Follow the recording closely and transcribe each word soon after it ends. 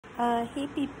Hey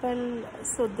people,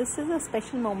 so this is a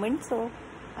special moment, so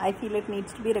I feel it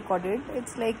needs to be recorded.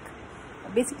 It's like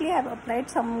basically I've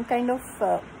applied some kind of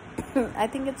I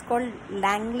think it's called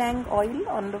Lang Lang oil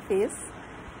on the face,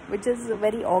 which is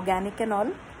very organic and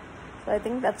all. So I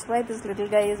think that's why this little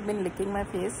guy has been licking my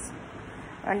face.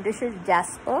 And this is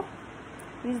Jasper.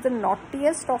 He's the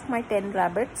naughtiest of my 10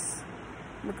 rabbits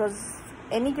because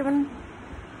any given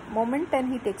moment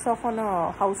and he takes off on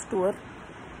a house tour.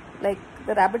 Like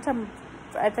the rabbits,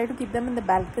 I try to keep them in the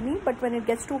balcony, but when it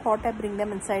gets too hot, I bring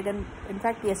them inside. And in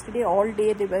fact, yesterday all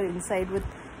day they were inside with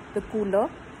the cooler.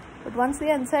 But once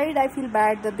they are inside, I feel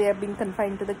bad that they are being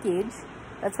confined to the cage.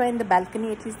 That's why in the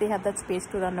balcony, at least they have that space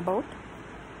to run about.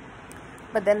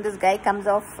 But then this guy comes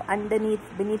off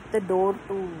beneath the door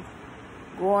to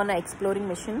go on an exploring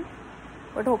mission.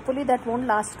 But hopefully that won't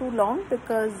last too long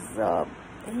because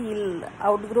he'll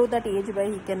outgrow that age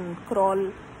where he can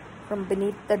crawl from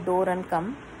beneath the door and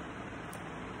come.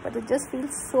 But it just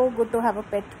feels so good to have a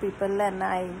pet, people, and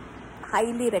I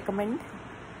highly recommend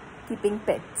keeping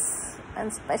pets, and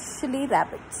especially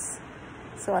rabbits.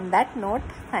 So on that note,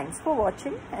 thanks for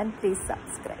watching and please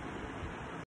subscribe.